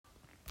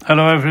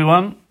Hello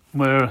everyone,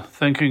 we're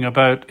thinking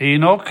about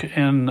Enoch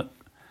in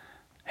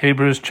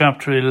Hebrews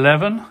chapter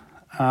 11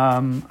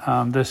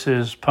 and this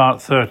is part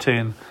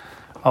 13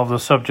 of the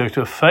subject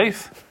of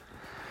faith.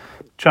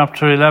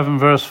 Chapter 11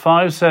 verse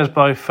 5 says,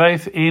 "By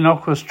faith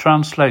Enoch was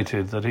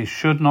translated that he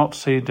should not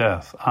see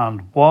death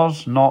and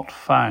was not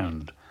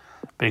found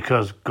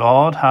because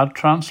God had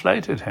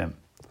translated him.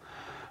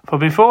 For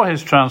before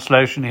his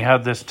translation he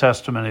had this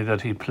testimony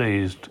that he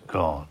pleased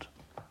God."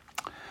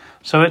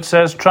 So it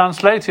says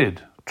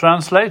translated,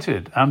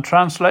 and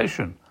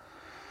translation.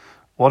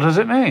 What does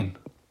it mean?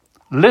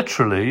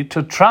 Literally,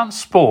 to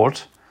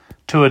transport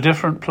to a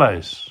different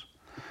place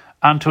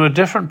and to a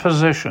different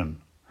position,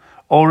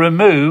 or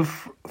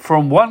remove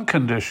from one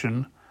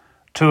condition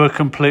to a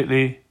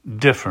completely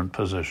different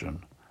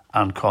position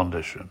and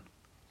condition.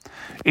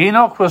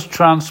 Enoch was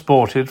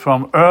transported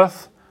from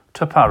earth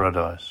to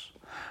paradise,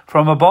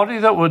 from a body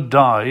that would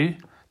die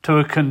to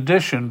a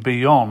condition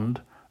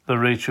beyond the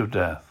reach of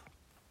death.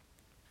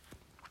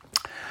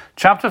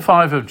 Chapter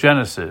 5 of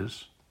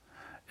Genesis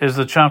is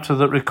the chapter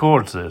that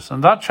records this,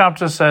 and that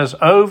chapter says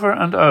over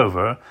and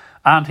over,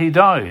 and he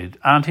died,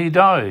 and he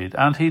died,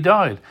 and he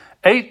died.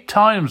 8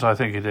 times, I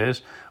think it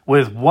is,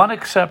 with one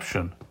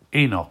exception,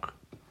 Enoch.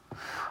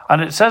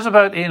 And it says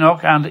about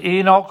Enoch, "And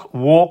Enoch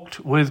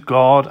walked with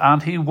God,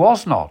 and he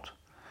was not,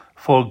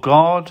 for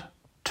God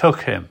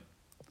took him."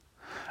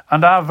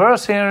 And our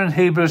verse here in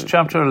Hebrews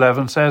chapter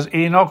 11 says,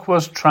 "Enoch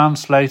was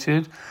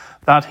translated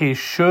that he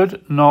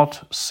should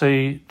not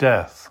see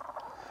death,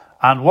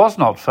 and was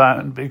not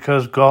found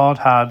because God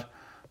had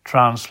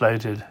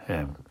translated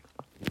him."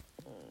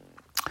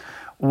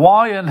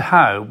 Why and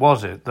how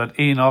was it that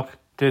Enoch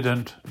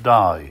didn't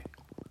die?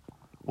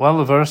 Well,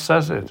 the verse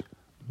says it,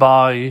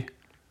 by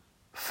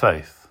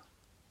faith.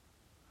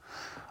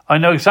 I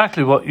know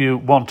exactly what you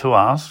want to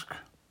ask.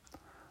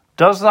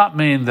 Does that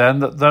mean then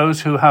that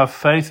those who have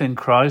faith in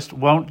Christ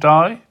won't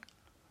die?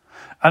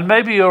 And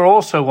maybe you're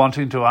also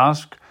wanting to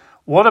ask,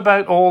 what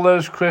about all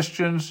those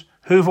Christians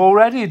who've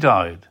already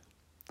died?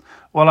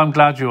 Well, I'm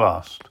glad you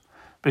asked,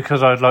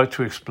 because I'd like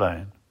to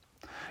explain.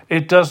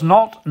 It does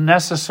not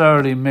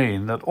necessarily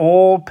mean that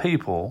all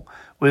people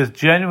with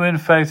genuine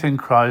faith in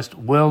Christ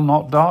will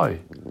not die.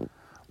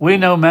 We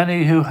know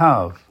many who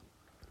have,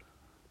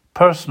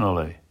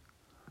 personally,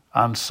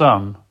 and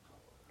some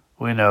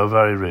we know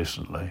very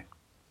recently.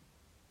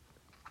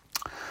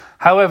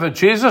 However,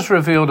 Jesus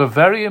revealed a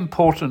very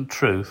important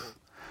truth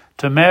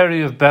to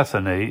Mary of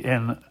Bethany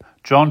in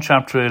John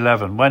chapter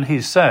 11 when he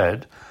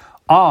said,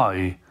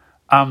 "I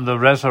am the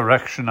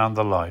resurrection and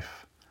the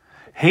life.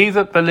 He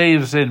that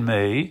believes in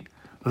me,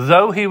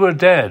 though he were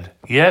dead,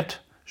 yet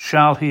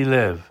shall he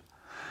live."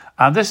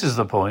 And this is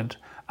the point.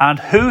 "And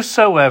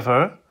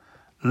whosoever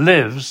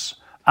lives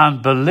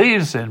and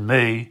believes in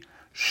me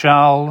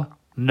shall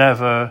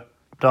never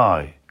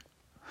die."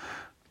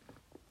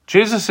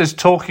 Jesus is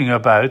talking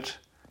about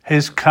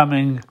his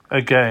coming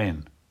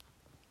again.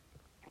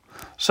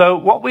 So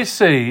what we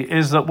see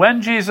is that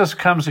when Jesus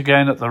comes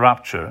again at the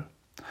rapture,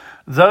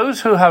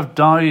 those who have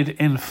died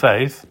in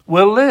faith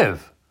will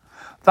live.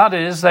 That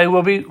is, they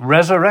will be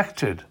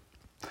resurrected.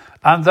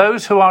 And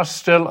those who are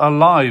still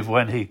alive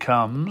when he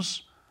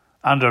comes,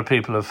 and are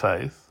people of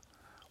faith,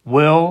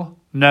 will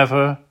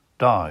never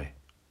die.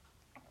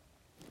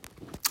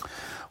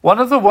 One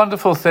of the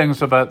wonderful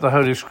things about the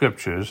Holy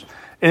Scriptures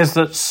is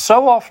that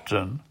so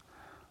often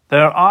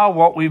there are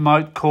what we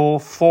might call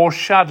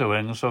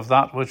foreshadowings of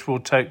that which will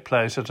take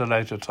place at a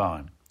later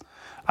time.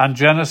 And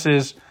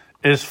Genesis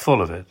is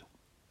full of it.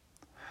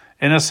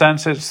 In a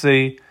sense, it's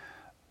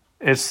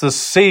the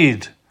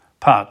seed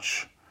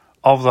patch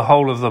of the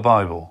whole of the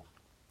Bible.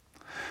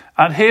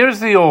 And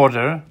here's the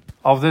order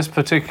of this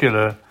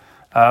particular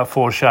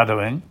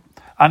foreshadowing,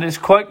 and it's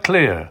quite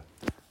clear.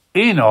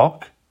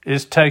 Enoch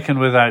is taken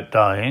without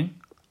dying.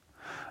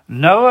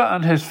 Noah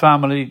and his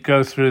family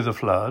go through the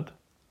flood,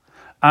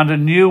 and a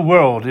new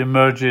world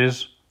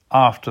emerges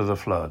after the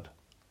flood.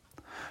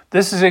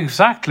 This is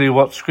exactly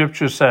what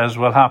Scripture says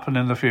will happen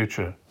in the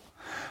future.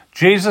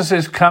 Jesus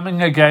is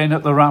coming again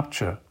at the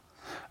rapture,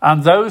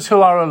 and those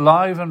who are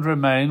alive and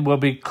remain will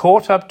be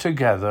caught up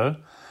together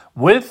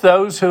with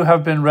those who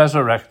have been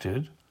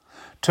resurrected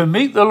to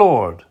meet the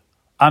Lord,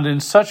 and in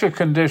such a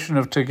condition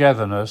of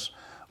togetherness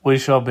we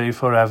shall be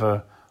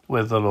forever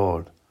with the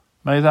Lord.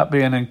 May that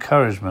be an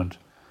encouragement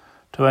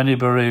to any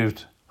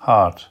bereaved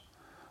heart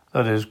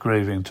that is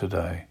grieving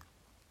today.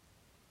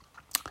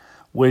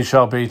 We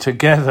shall be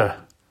together,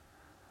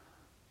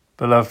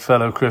 beloved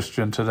fellow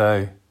Christian,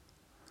 today.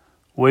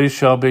 We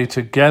shall be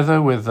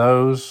together with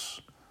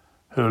those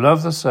who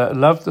love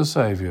the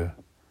Saviour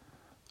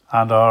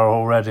and are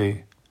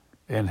already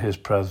in his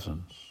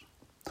presence.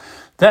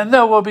 Then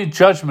there will be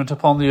judgment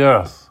upon the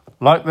earth,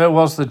 like there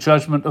was the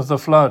judgment of the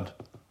flood.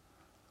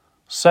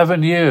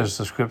 7 years,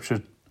 the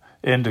Scripture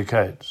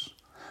indicates.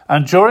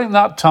 And during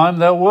that time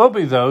there will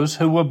be those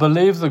who will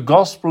believe the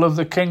gospel of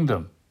the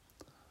kingdom.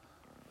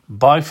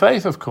 By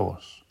faith, of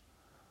course.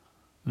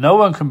 No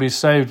one can be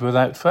saved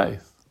without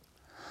faith.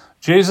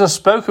 Jesus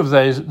spoke of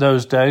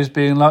those days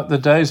being like the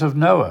days of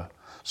Noah.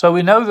 So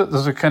we know that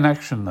there's a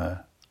connection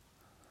there.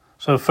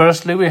 So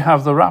firstly, we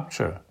have the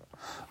rapture.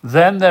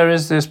 Then there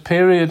is this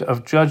period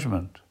of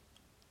judgment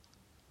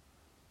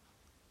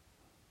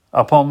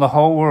upon the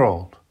whole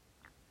world.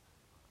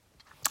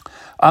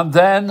 And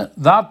then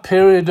that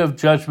period of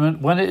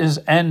judgment, when it is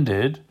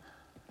ended,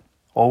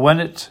 or when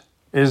it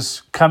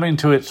is coming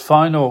to its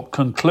final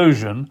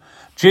conclusion,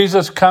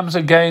 Jesus comes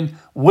again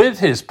with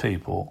his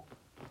people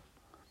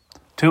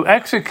to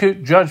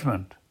execute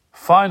judgment,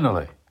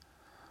 finally,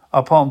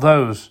 upon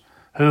those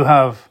who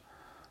have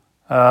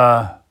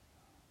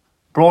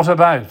brought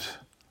about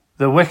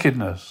the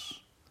wickedness,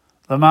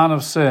 the man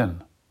of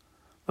sin,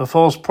 the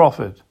false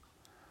prophet,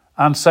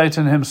 and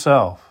Satan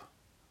himself.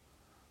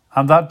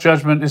 And that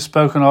judgment is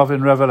spoken of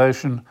in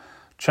Revelation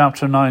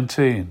chapter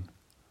 19.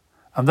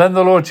 And then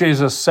the Lord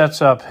Jesus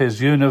sets up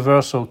his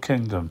universal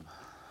kingdom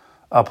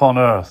upon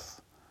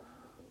earth.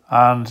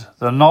 And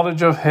the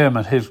knowledge of him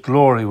and his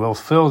glory will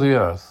fill the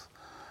earth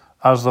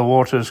as the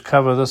waters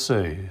cover the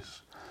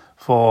seas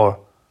for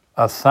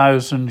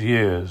 1,000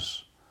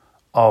 years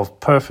of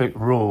perfect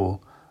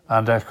rule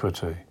and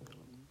equity.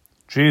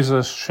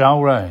 Jesus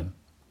shall reign.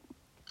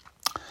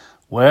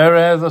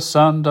 Where'er the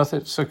sun doth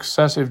its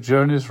successive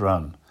journeys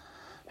run,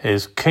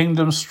 his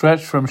kingdom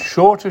stretch from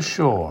shore to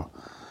shore,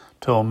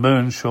 till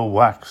moon shall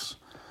wax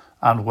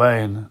and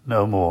wane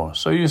no more.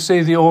 So you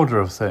see the order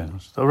of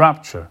things, the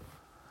rapture,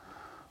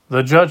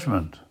 the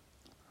judgment,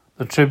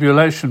 the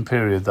tribulation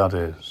period, that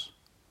is,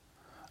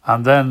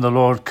 and then the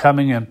Lord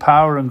coming in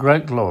power and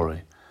great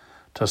glory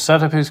to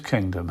set up his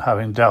kingdom,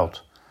 having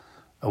dealt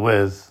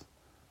with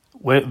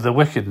the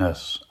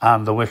wickedness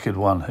and the wicked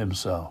one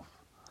himself.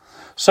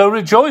 So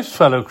rejoice,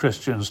 fellow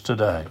Christians,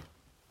 today.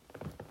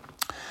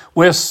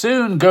 We're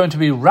soon going to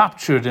be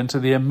raptured into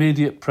the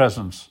immediate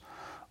presence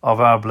of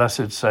our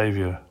blessed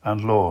Saviour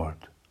and Lord.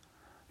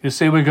 You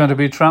see, we're going to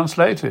be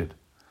translated.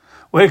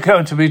 We're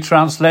going to be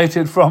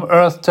translated from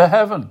earth to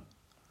heaven,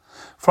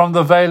 from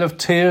the vale of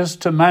tears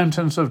to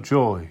mountains of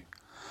joy,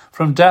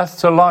 from death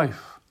to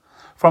life,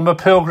 from a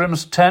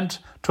pilgrim's tent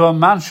to a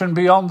mansion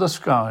beyond the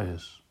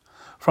skies,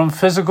 from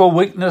physical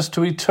weakness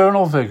to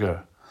eternal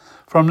vigour,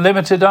 from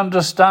limited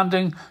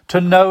understanding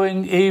to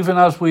knowing even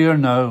as we are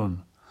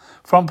known,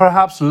 from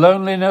perhaps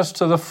loneliness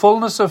to the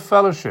fullness of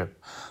fellowship,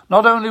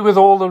 not only with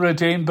all the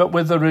redeemed, but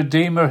with the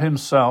Redeemer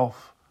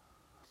himself.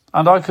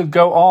 And I could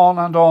go on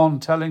and on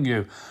telling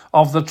you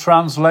of the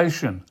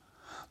translation,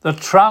 the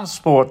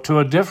transport to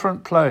a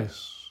different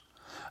place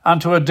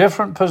and to a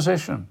different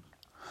position,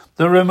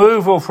 the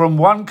removal from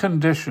one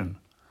condition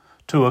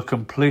to a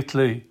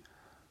completely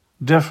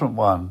different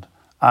one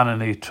and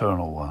an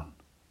eternal one.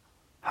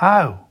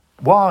 How?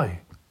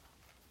 Why?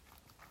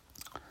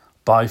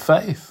 By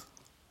faith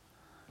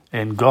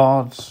in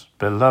God's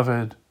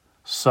beloved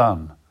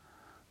Son,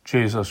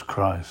 Jesus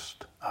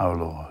Christ our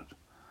Lord.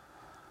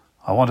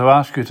 I want to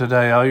ask you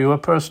today, are you a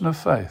person of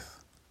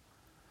faith?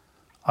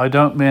 I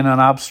don't mean an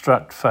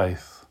abstract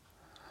faith.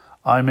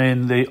 I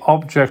mean the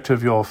object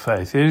of your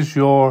faith. Is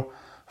your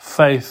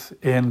faith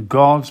in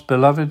God's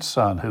beloved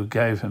Son who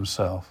gave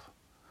himself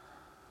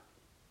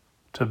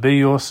to be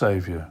your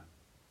Saviour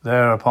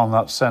there upon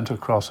that centre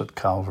cross at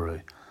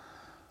Calvary?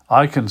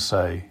 I can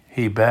say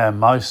he bare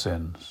my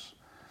sins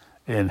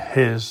in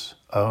his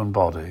own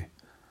body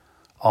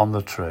on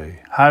the tree.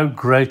 How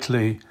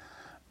greatly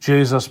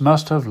Jesus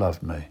must have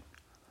loved me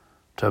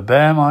to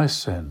bear my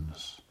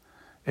sins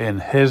in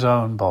his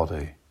own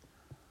body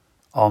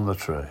on the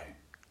tree.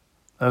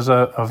 There's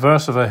a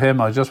verse of a hymn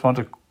I just want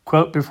to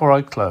quote before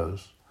I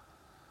close.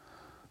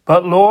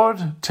 But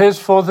Lord, 'tis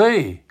for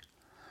thee,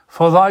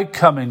 for thy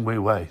coming we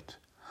wait.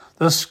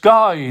 The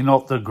sky,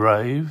 not the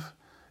grave,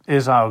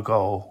 is our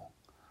goal.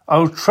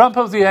 O trump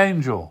of the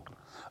angel,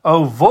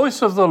 O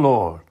voice of the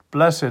Lord,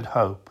 blessed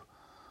hope,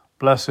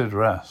 blessed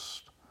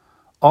rest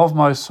of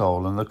my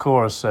soul. And the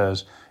chorus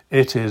says,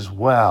 it is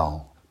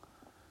well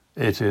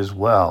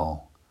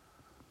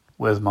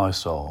with my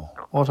soul.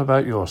 What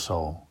about your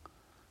soul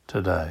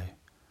today?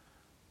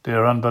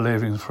 Dear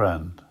unbelieving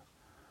friend,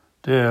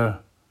 dear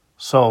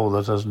soul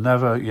that has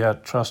never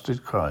yet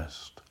trusted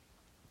Christ,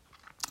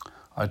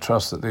 I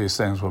trust that these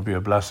things will be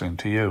a blessing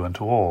to you and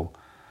to all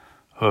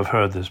who have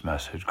heard this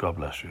message. God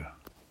bless you.